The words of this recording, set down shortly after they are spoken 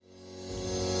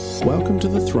Welcome to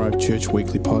the Thrive Church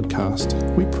Weekly Podcast.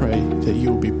 We pray that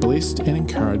you will be blessed and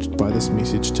encouraged by this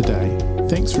message today.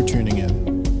 Thanks for tuning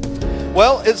in.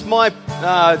 Well, it's my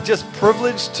just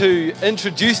privilege to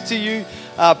introduce to you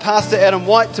Pastor Adam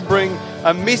White to bring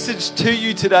a message to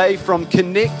you today from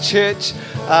Connect Church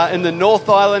in the North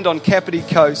Island on Kapiti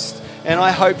Coast. And I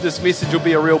hope this message will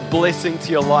be a real blessing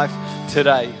to your life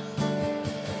today.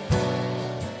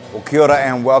 Well, kia ora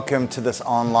and welcome to this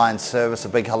online service. A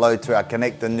big hello to our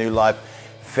Connect the New Life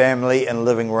family in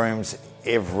living rooms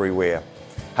everywhere.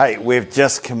 Hey, we've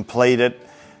just completed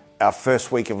our first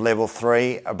week of level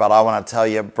 3, but I want to tell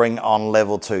you, bring on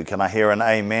level 2. Can I hear an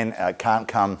amen? It can't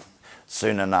come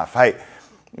soon enough. Hey,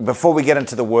 before we get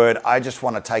into the word, I just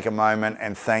want to take a moment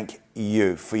and thank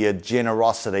you for your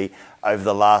generosity over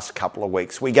the last couple of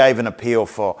weeks. We gave an appeal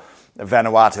for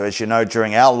Vanuatu. As you know,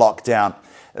 during our lockdown,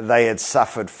 they had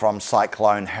suffered from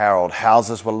Cyclone Harold.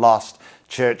 Houses were lost,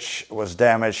 church was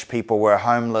damaged, people were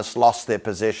homeless, lost their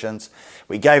possessions.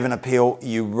 We gave an appeal,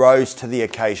 you rose to the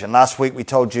occasion. Last week we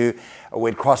told you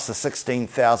we'd crossed the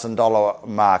 $16,000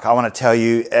 mark. I want to tell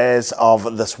you, as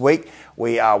of this week,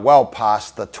 we are well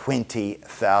past the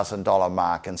 $20,000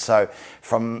 mark. And so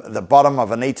from the bottom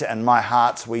of Anita and my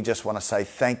hearts, we just want to say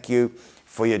thank you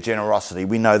for your generosity.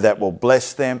 We know that will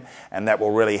bless them and that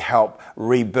will really help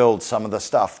rebuild some of the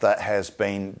stuff that has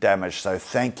been damaged. So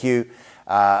thank you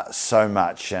so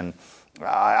much. And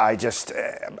I just,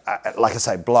 like I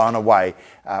say, blown away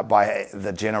by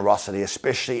the generosity,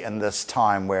 especially in this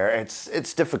time where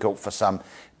it's difficult for some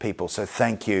people. So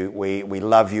thank you. We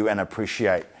love you and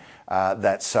appreciate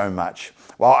that so much.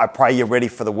 Well, I pray you're ready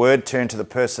for the word. Turn to the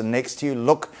person next to you,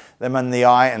 look them in the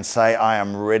eye and say, I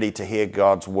am ready to hear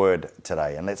God's word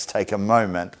today. And let's take a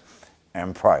moment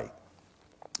and pray.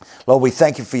 Lord, we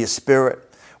thank you for your spirit.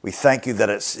 We thank you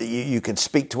that you can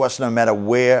speak to us no matter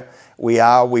where we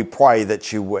are. We pray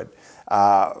that you would.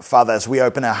 Father, as we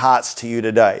open our hearts to you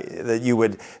today, that you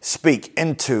would speak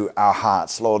into our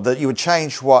hearts, Lord, that you would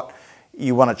change what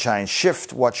you want to change,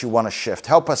 shift what you want to shift.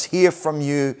 Help us hear from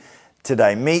you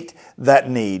today. Meet that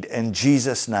need. In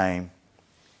Jesus' name,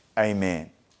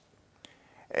 amen.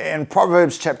 In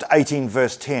Proverbs chapter 18,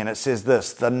 verse 10, it says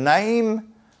this: the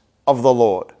name of the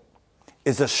Lord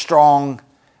is a strong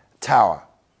tower.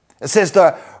 It says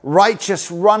the righteous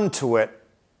run to it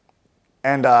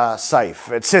and are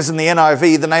safe. It says in the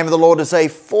NIV, the name of the Lord is a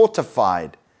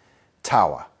fortified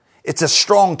tower. It's a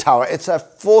strong tower. It's a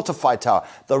fortified tower.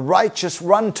 The righteous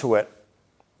run to it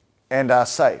and are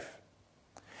safe.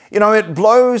 You know, it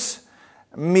blows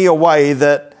me away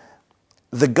that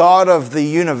the God of the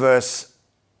universe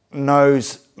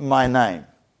knows my name.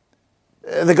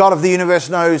 The God of the universe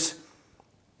knows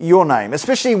your name,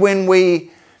 especially when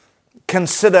we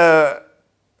consider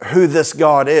who this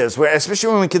God is,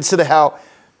 especially when we consider how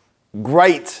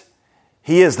great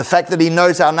he is. The fact that he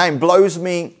knows our name blows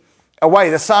me away.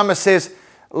 The psalmist says,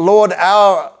 Lord,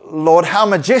 our Lord, how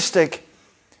majestic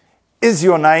is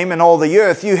your name in all the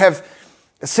earth. You have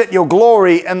set your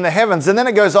glory in the heavens. And then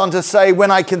it goes on to say, when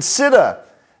I consider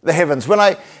the heavens, when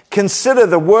I consider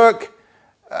the work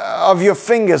of your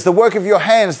fingers, the work of your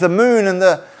hands, the moon and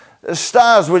the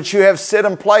stars which you have set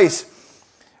in place,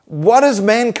 what is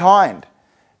mankind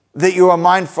that you are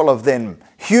mindful of them?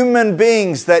 Human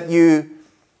beings that you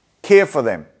care for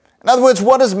them. In other words,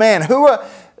 what is man? Who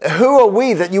are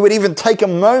we that you would even take a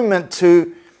moment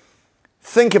to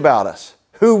think about us?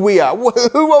 Who we are?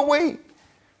 Who are we?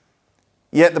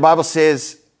 Yet the Bible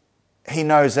says he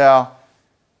knows our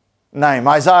name.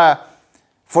 Isaiah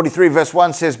 43 verse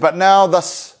 1 says, but now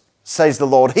thus says the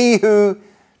Lord, he who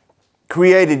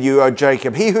created you, O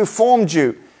Jacob, he who formed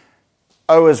you,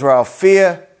 O Israel,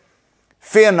 fear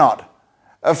not,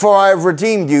 for I have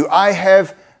redeemed you. I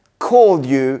have called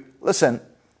you, listen,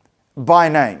 by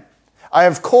name. I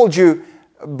have called you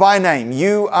by name.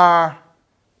 You are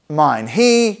mine.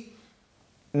 He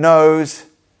knows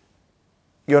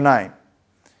your name.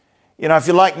 You know, if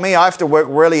you're like me, I have to work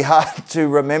really hard to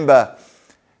remember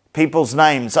people's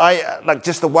names. Like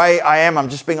just the way I am, I'm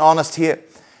just being honest here.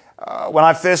 When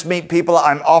I first meet people,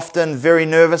 I'm often very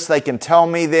nervous. They can tell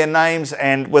me their names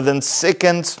and within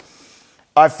seconds,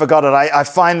 I've forgot it. I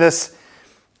find this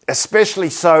especially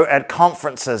so at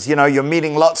conferences. You know, you're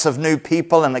meeting lots of new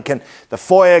people and the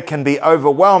foyer can be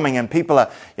overwhelming and people are,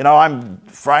 you know, I'm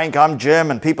Frank, I'm Jim,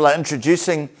 and people are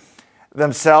introducing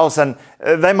themselves and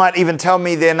they might even tell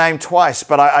me their name twice,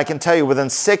 but I can tell you within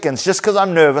seconds, just because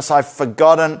I'm nervous, I've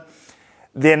forgotten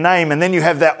their name. And then you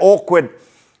have that awkward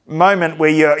moment where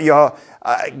you're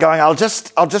going, I'll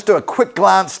just do a quick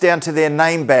glance down to their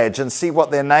name badge and see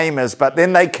what their name is. But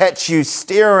then they catch you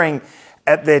staring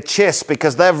at their chest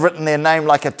because they've written their name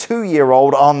like a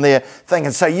 2-year-old on their thing,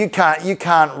 and so you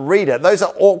can't read it. Those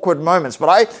are awkward moments.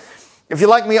 But if you're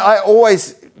like me, I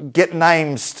always get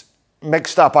names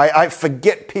mixed up. I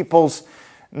forget people's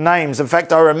names. In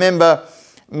fact, I remember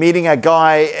meeting a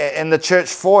guy in the church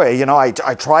foyer. I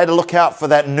try to look out for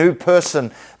that new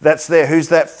person that's there. Who's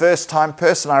that first-time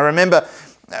person? I remember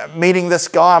meeting this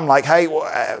guy. I'm like, hey,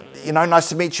 nice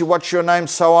to meet you. What's your name?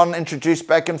 So on, introduced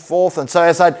back and forth. And so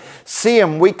as I'd see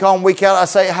him week on, week out, I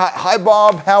say, hi,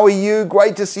 Bob, how are you?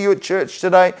 Great to see you at church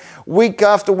today. Week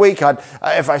after week,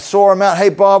 if I saw him out, hey,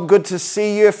 Bob, good to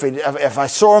see you. If I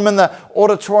saw him in the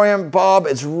auditorium, Bob,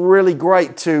 it's really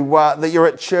great that you're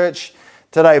at church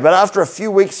today. But after a few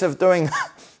weeks of doing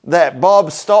that,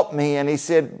 Bob stopped me and he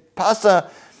said, Pastor,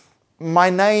 my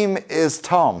name is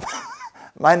Tom.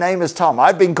 My name is Tom.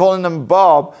 I've been calling him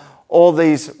Bob all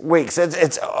these weeks.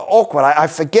 It's awkward. I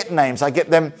forget names. I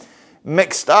get them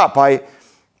mixed up.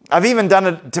 I've even done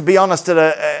it, to be honest,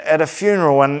 at a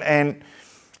funeral, and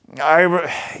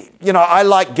I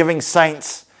like giving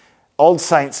old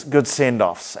saints, good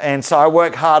send-offs, and so I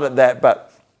work hard at that.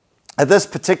 But at this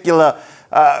particular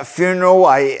funeral,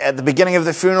 at the beginning of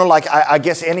the funeral, like I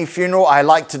guess any funeral, I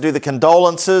like to do the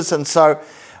condolences, and so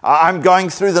I'm going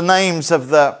through the names of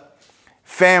the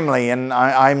family, and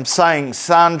I'm saying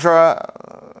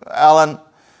Sandra, Alan,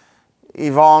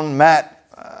 Yvonne, Matt,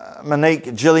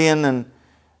 Monique, Gillian, and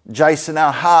Jason.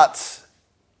 Our hearts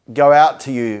go out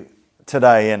to you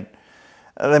today. And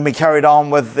then we carried on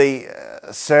with the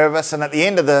service, and at the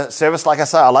end of the service, like I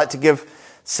say, I like to give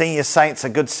senior saints a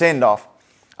good send-off.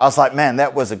 I was like, man,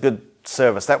 that was a good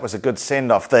service. That was a good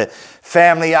send-off. The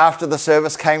family after the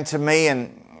service came to me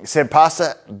and said,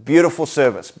 Pastor, beautiful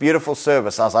service, beautiful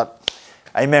service. I was like,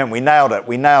 amen, we nailed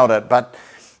it. But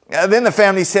then the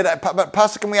family said, but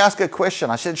Pastor, can we ask a question?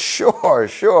 I said,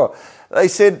 sure. They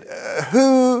said,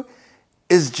 who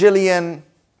is Gillian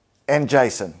and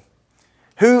Jason?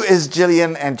 Who is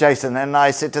Gillian and Jason? And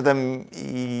I said to them,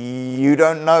 you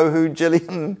don't know who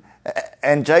Gillian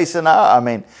and Jason are? I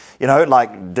mean,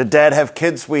 did Dad have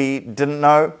kids we didn't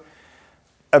know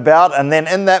about? And then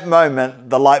in that moment,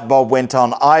 the light bulb went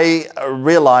on. I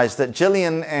realized that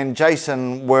Gillian and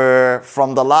Jason were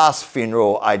from the last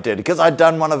funeral I did, because I'd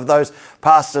done one of those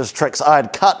pastor's tricks. I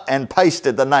had cut and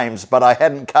pasted the names, but I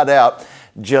hadn't cut out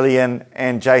Gillian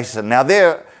and Jason. Now,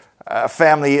 their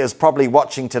family is probably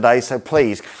watching today, so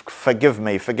please forgive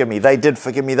me. They did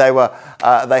forgive me. They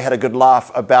had a good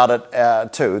laugh about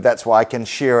it too. That's why I can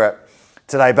share it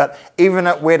today. But even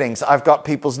at weddings, I've got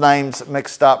people's names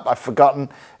mixed up. I've forgotten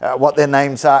what their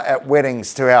names are at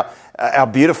weddings. To our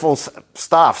beautiful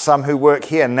staff, some who work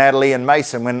here, Natalie and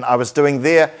Mason, when I was doing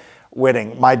their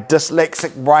wedding, my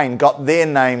dyslexic brain got their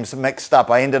names mixed up.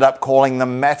 I ended up calling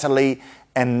them Natalie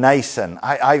and Nason.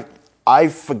 I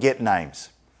forget names.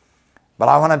 But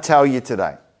I want to tell you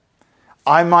today,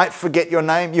 I might forget your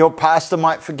name. Your pastor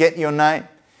might forget your name.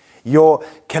 Your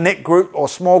connect group or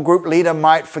small group leader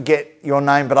might forget your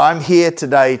name, but I'm here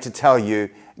today to tell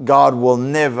you God will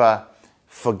never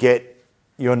forget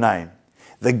your name.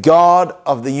 The God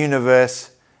of the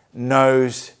universe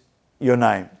knows your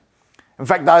name. In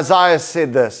fact, Isaiah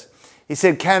said this. He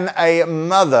said, can a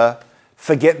mother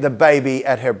forget the baby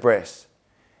at her breast?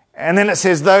 And then it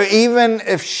says, though even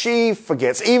if she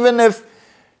forgets,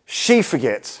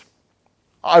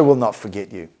 I will not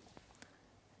forget you.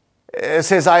 It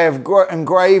says, I have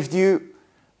engraved you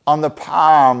on the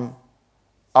palm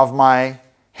of my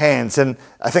hands. And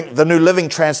I think the New Living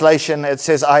Translation, it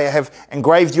says, I have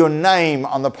engraved your name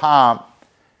on the palm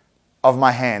of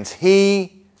my hands.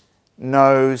 He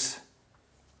knows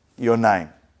your name.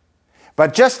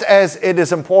 But just as it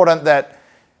is important that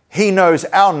He knows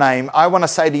our name, I want to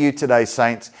say to you today,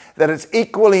 saints, that it's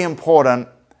equally important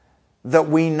that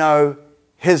we know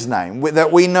His name,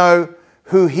 that we know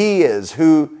who He is,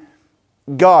 who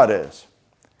God is.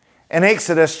 In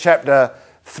Exodus chapter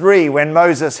 3, when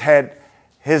Moses had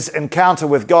his encounter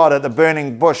with God at the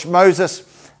burning bush,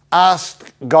 Moses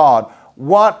asked God,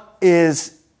 what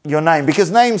is your name?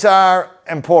 Because names are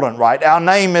important, right? Our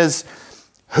name is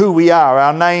who we are.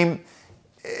 Our name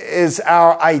is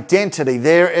our identity.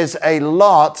 There is a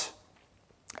lot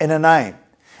in a name.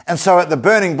 And so at the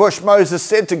burning bush, Moses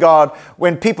said to God,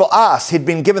 when people asked, he'd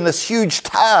been given this huge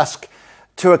task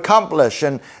to accomplish.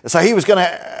 And so he was going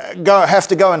to have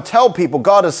to go and tell people,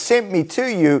 God has sent me to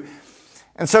you.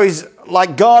 And so he's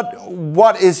like, God,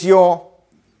 what is your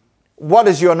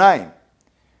name?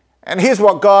 And here's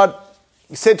what God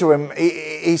said to him.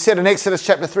 He said in Exodus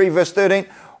chapter 3, verse 13,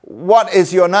 what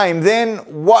is your name? Then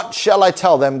what shall I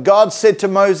tell them? God said to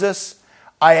Moses,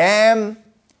 I am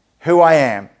who I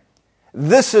am.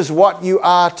 This is what you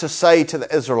are to say to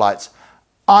the Israelites.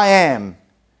 I am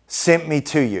sent me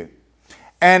to you.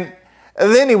 And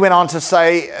then he went on to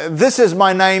say, this is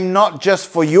my name not just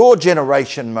for your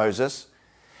generation, Moses,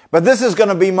 but this is going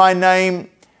to be my name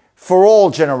for all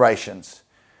generations.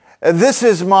 This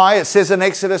is my, it says in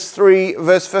Exodus 3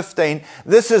 verse 15,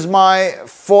 this is my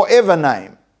forever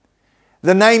name.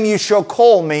 The name you shall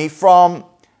call me from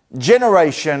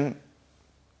generation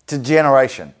to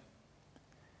generation.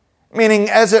 Meaning,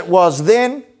 as it was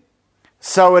then,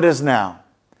 so it is now.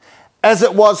 As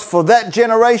it was for that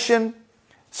generation,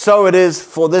 so it is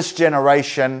for this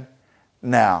generation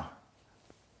now.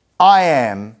 I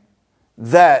am,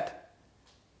 that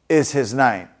is his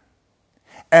name.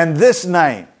 And this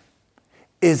name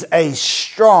is a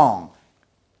strong,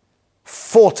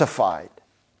 fortified,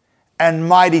 and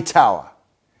mighty tower.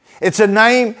 It's a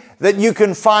name that you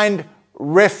can find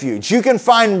refuge. You can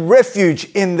find refuge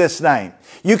in this name.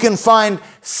 You can find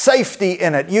safety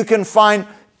in it. You can find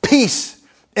peace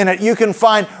in it. You can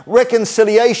find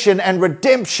reconciliation and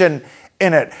redemption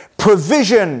in it.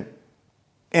 Provision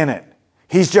in it.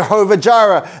 He's Jehovah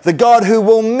Jireh, the God who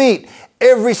will meet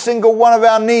every single one of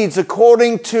our needs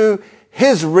according to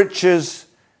his riches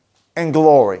and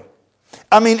glory.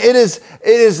 I mean, it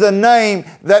is the name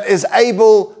that is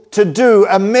able to do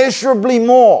immeasurably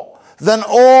more than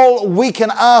all we can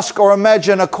ask or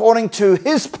imagine according to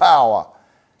his power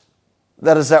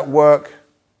that is at work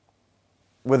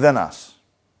within us.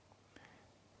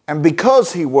 And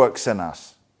because he works in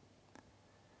us,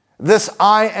 this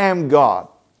I am God,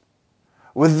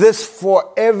 with this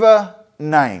forever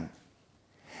name,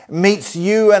 meets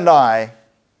you and I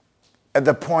at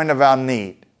the point of our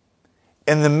need,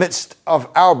 in the midst of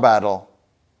our battle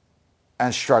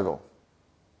and struggle.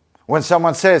 When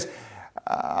someone says,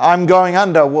 I'm going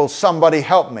under, will somebody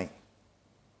help me?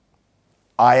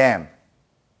 I am.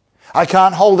 I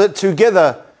can't hold it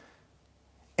together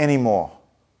anymore.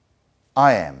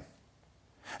 I am.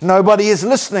 Nobody is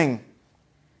listening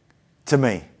to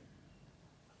me.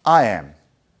 I am.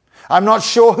 I'm not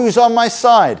sure who's on my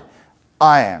side.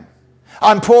 I am.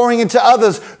 I'm pouring into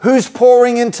others. Who's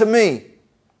pouring into me?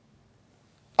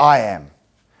 I am.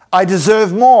 I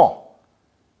deserve more.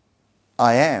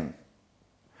 I am.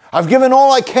 I've given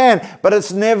all I can, but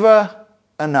it's never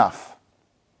enough.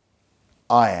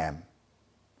 I am.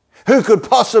 Who could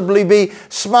possibly be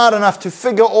smart enough to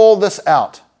figure all this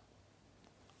out?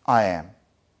 I am.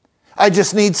 I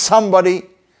just need somebody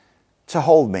to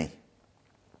hold me.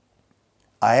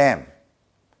 I am.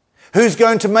 Who's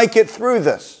going to make it through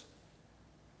this?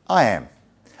 I am.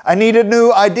 I need a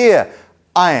new idea.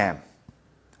 I am.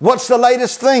 What's the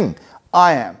latest thing?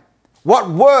 I am. What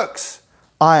works?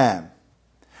 I am.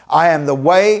 I am the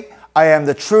way. I am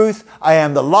the truth. I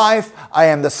am the life. I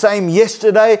am the same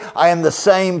yesterday. I am the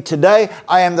same today.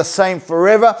 I am the same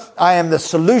forever. I am the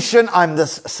solution. I'm the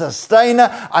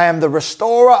sustainer. I am the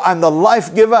restorer. I'm the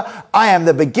life giver. I am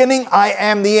the beginning. I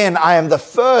am the end. I am the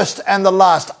first and the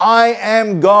last. I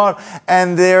am God,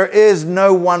 and there is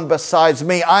no one besides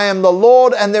me. I am the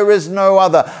Lord, and there is no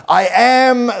other. I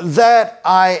am that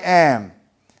I am.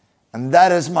 And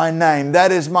that is my name.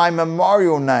 That is my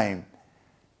memorial name.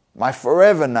 My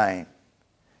forever name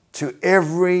to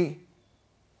every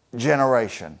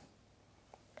generation.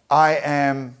 I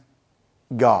am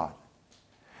God.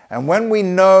 And when we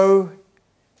know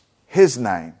his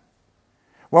name,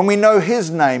 when we know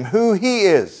his name, who he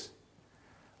is,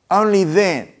 only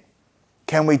then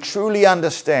can we truly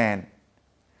understand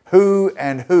who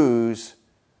and whose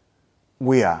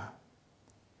we are.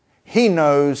 He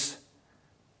knows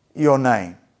your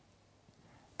name,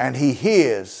 and he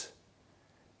hears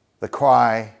the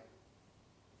cry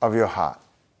of your heart.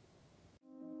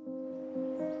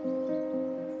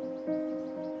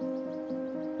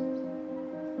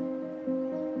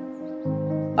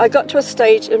 I got to a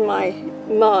stage in my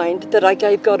mind that I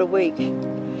gave God a week.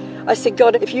 I said,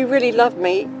 God, if you really love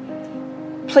me,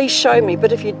 please show me.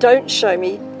 But if you don't show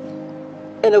me,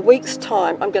 in a week's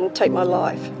time, I'm going to take my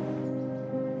life.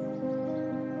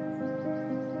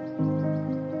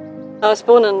 I was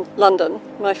born in London.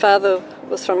 My father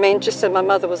was from Manchester, my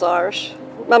mother was Irish.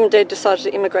 Mum and Dad decided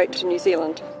to immigrate to New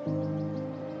Zealand.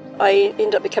 I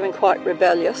ended up becoming quite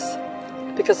rebellious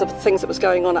because of the things that was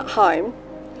going on at home.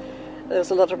 There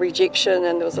was a lot of rejection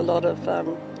and there was a lot of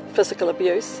physical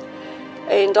abuse.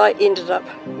 And I ended up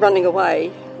running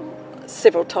away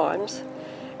several times.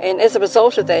 And as a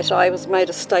result of that, I was made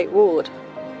a state ward.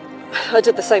 I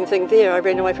did the same thing there. I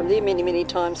ran away from there many, many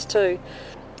times too.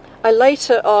 I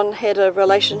later on had a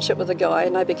relationship with a guy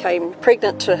and I became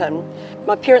pregnant to him.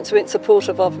 My parents weren't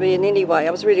supportive of me in any way.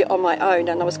 I was really on my own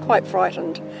and I was quite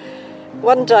frightened.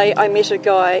 One day I met a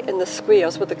guy in the square. I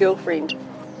was with a girlfriend.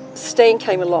 Stan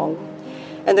came along,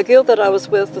 and the girl that I was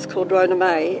with was called Rona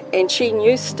May, and she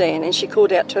knew Stan, and she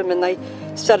called out to him, and they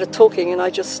started talking, and I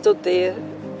just stood there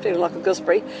feeling like a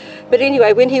gooseberry. But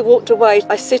anyway, when he walked away,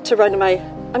 I said to Rona May,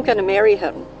 I'm going to marry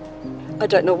him. I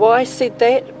don't know why I said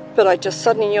that, but I just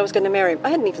suddenly knew I was going to marry him. I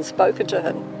hadn't even spoken to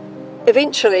him.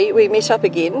 Eventually, we met up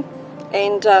again,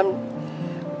 and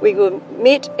we were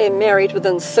met and married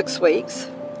within 6 weeks,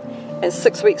 and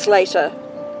 6 weeks later,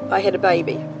 I had a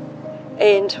baby.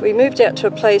 And we moved out to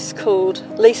a place called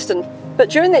Leeston. But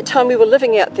during that time we were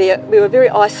living out there, we were very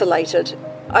isolated.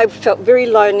 I felt very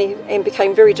lonely and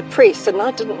became very depressed, and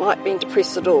I didn't like being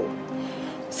depressed at all.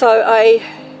 So I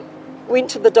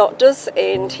went to the doctors,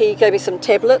 and he gave me some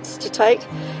tablets to take,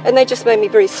 and they just made me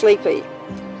very sleepy,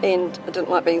 and I didn't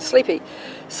like being sleepy,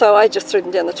 so I just threw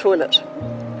them down the toilet.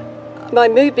 My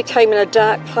mood became in a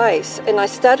dark place, and I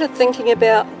started thinking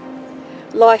about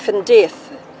life and death,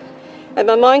 and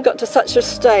my mind got to such a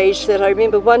stage that I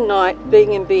remember one night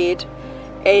being in bed,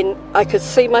 and I could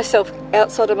see myself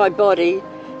outside of my body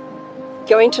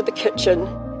going to the kitchen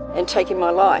and taking my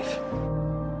life.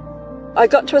 I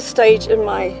got to a stage in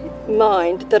my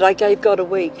mind that I gave God a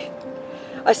week.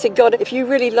 I said, God, if you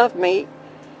really love me,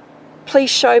 please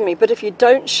show me, but if you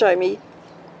don't show me,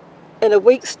 in a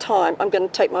week's time I'm going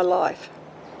to take my life,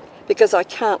 because I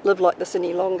can't live like this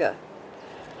any longer.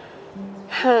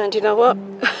 And you know what?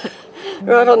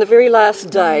 Right on the very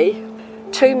last day,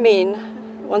 2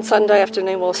 men, one Sunday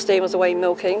afternoon while Stan was away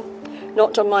milking,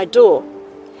 knocked on my door.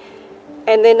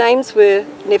 And their names were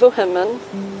Neville Hinman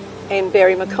and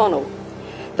Barry McConnell.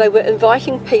 They were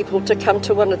inviting people to come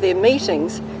to one of their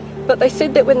meetings, but they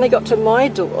said that when they got to my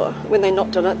door, when they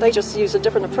knocked on it, they just used a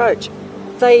different approach.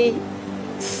 They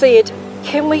said,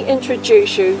 can we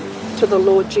introduce you to the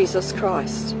Lord Jesus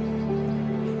Christ?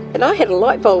 And I had a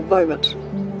light bulb moment.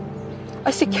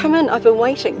 I said, come in, I've been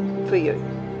waiting for you.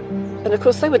 And of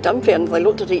course they were dumbfounded. They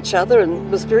looked at each other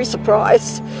and was very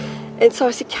surprised. And so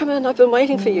I said, come in, I've been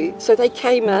waiting for you. So they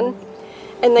came in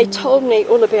and they told me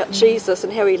all about Jesus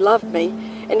and how he loved me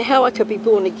and how I could be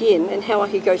born again and how I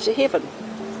could go to heaven.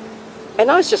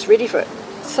 And I was just ready for it.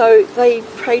 So they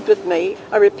prayed with me.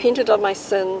 I repented of my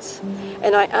sins,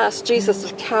 and I asked Jesus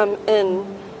to come in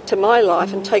to my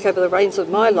life and take over the reins of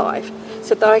my life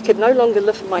so that I could no longer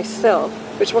live for myself,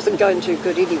 which wasn't going too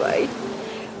good anyway,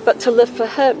 but to live for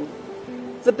him.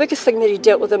 The biggest thing that he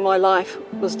dealt with in my life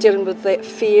was dealing with that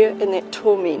fear and that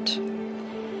torment.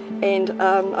 And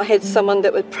I had someone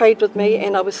that had prayed with me,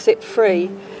 and I was set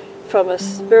free from a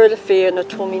spirit of fear and a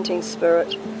tormenting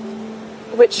spirit,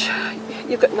 which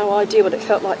you've got no idea what it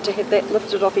felt like to have that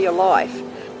lifted off of your life.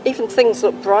 Even things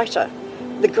look brighter.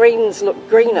 The greens look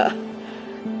greener.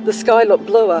 The sky looked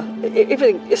bluer.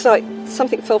 Everything, it's like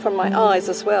something fell from my eyes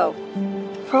as well.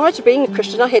 Prior to being a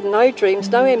Christian, I had no dreams,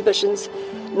 no ambitions,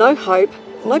 no hope,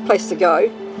 no place to go.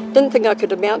 Didn't think I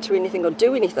could amount to anything or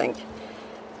do anything.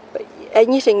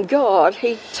 And yet in God,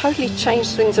 he totally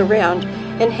changed things around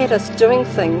and had us doing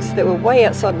things that were way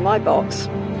outside my box.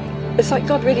 It's like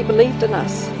God really believed in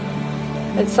us.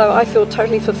 And so I feel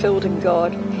totally fulfilled in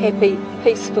God, happy,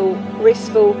 peaceful,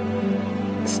 restful,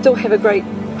 still have a great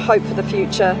hope for the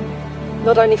future,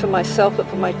 not only for myself but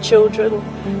for my children,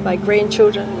 my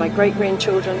grandchildren, my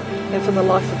great-grandchildren, and for the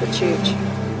life of the church.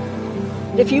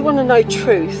 And if you want to know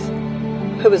truth,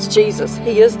 who is Jesus,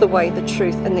 he is the way, the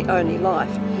truth, and the only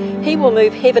life. He will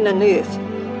move heaven and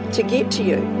earth to get to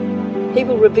you. He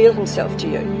will reveal himself to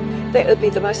you. That would be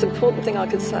the most important thing I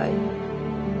could say.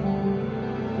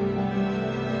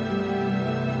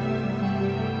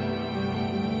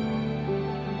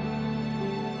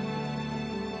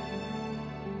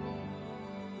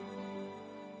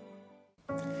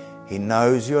 He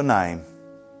knows your name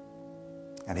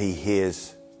and he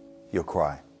hears your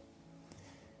cry.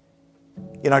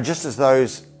 You know, just as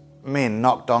those men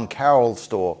knocked on Carol's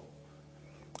door,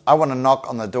 I want to knock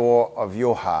on the door of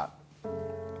your heart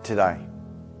today.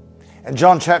 In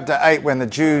John chapter 8, when the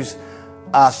Jews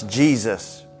asked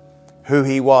Jesus who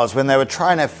he was, when they were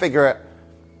trying to figure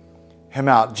him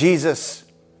out, Jesus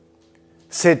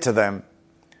said to them,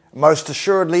 "Most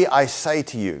assuredly I say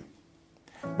to you,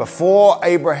 before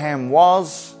Abraham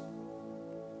was,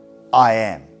 I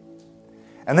am."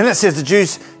 And then it says the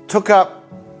Jews took up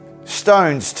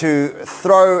stones to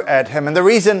throw at him. And the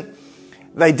reason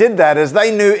they did that is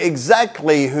they knew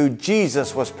exactly who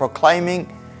Jesus was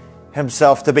proclaiming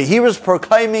himself to be. He was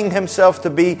proclaiming himself to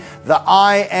be the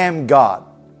I am God.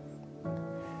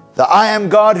 The I am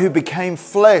God who became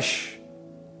flesh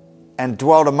and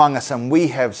dwelt among us, and we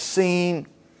have seen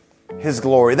his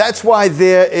glory. That's why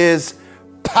there is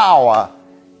power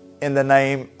in the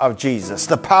name of Jesus.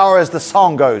 The power, as the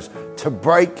song goes, to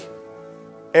break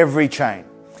every chain.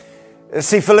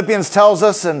 See, Philippians tells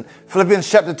us in Philippians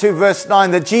chapter 2, verse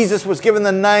 9, that Jesus was given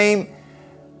the name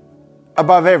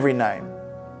above every name,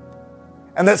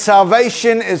 and that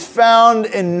salvation is found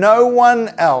in no one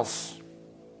else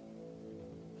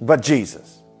but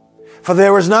Jesus. For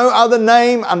there is no other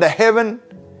name under heaven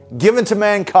given to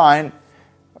mankind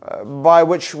by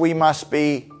which we must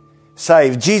be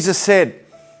saved. Jesus said,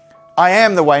 I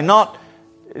am the way, not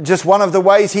just one of the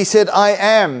ways. He said, I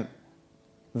am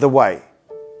the way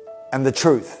and the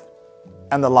truth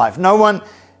and the life. No one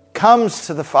comes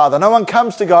to the Father, no one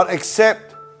comes to God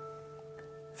except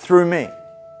through me.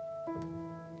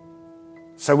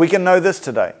 So we can know this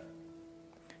today.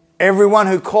 Everyone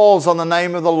who calls on the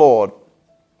name of the Lord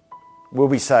will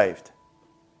be saved.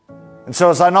 And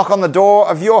so as I knock on the door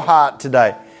of your heart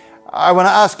today, I want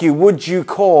to ask you, would you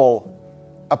call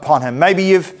upon Him? Maybe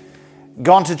you've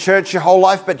gone to church your whole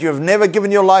life, but you have never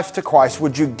given your life to Christ.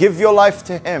 Would you give your life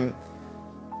to Him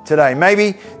today?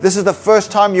 Maybe this is the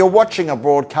first time you're watching a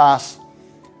broadcast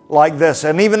like this.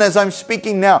 And even as I'm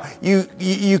speaking now,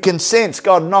 you can sense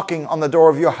God knocking on the door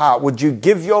of your heart. Would you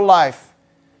give your life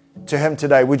to Him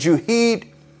today? Would you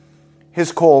heed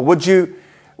His call? Would you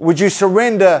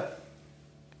surrender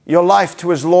your life to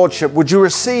His Lordship? Would you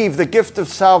receive the gift of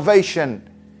salvation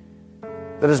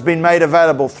that has been made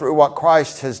available through what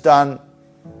Christ has done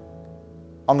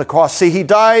on the cross? See, He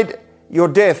died your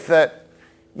death that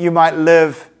you might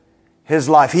live His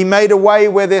life. He made a way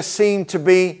where there seemed to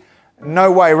be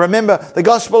no way. Remember, the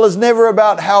gospel is never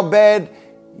about how bad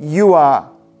you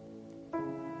are.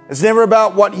 It's never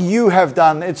about what you have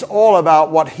done. It's all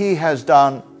about what He has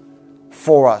done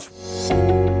for us.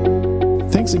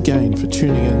 Thanks again for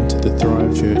tuning in to the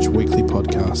Thrive Church Weekly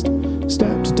Podcast. Stay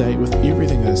up to date with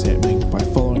everything that is happening by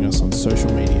following us on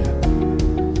social media.